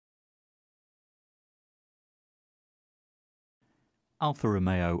Alfa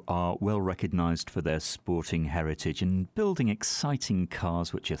Romeo are well recognised for their sporting heritage and building exciting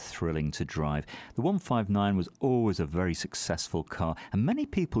cars which are thrilling to drive. The 159 was always a very successful car, and many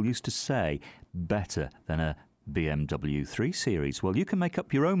people used to say better than a BMW 3 Series. Well, you can make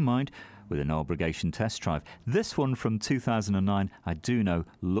up your own mind with an obligation test drive. This one from 2009, I do know,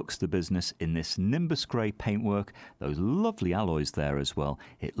 looks the business in this Nimbus Grey paintwork. Those lovely alloys there as well.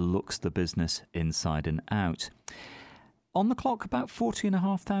 It looks the business inside and out. On the clock, about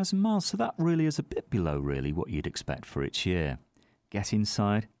 40,500 miles, so that really is a bit below really what you'd expect for its year. Get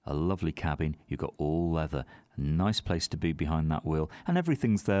inside, a lovely cabin, you've got all leather, a nice place to be behind that wheel, and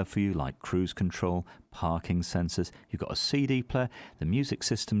everything's there for you like cruise control, parking sensors, you've got a CD player, the music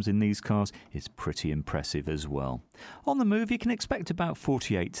systems in these cars is pretty impressive as well. On the move you can expect about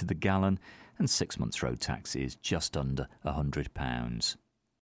 48 to the gallon, and 6 months road tax is just under £100.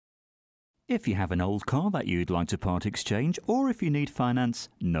 If you have an old car that you'd like to part exchange, or if you need finance,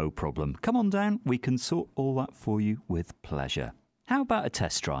 no problem. Come on down, we can sort all that for you with pleasure. How about a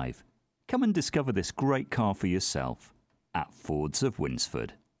test drive? Come and discover this great car for yourself at Fords of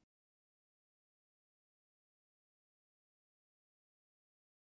Winsford.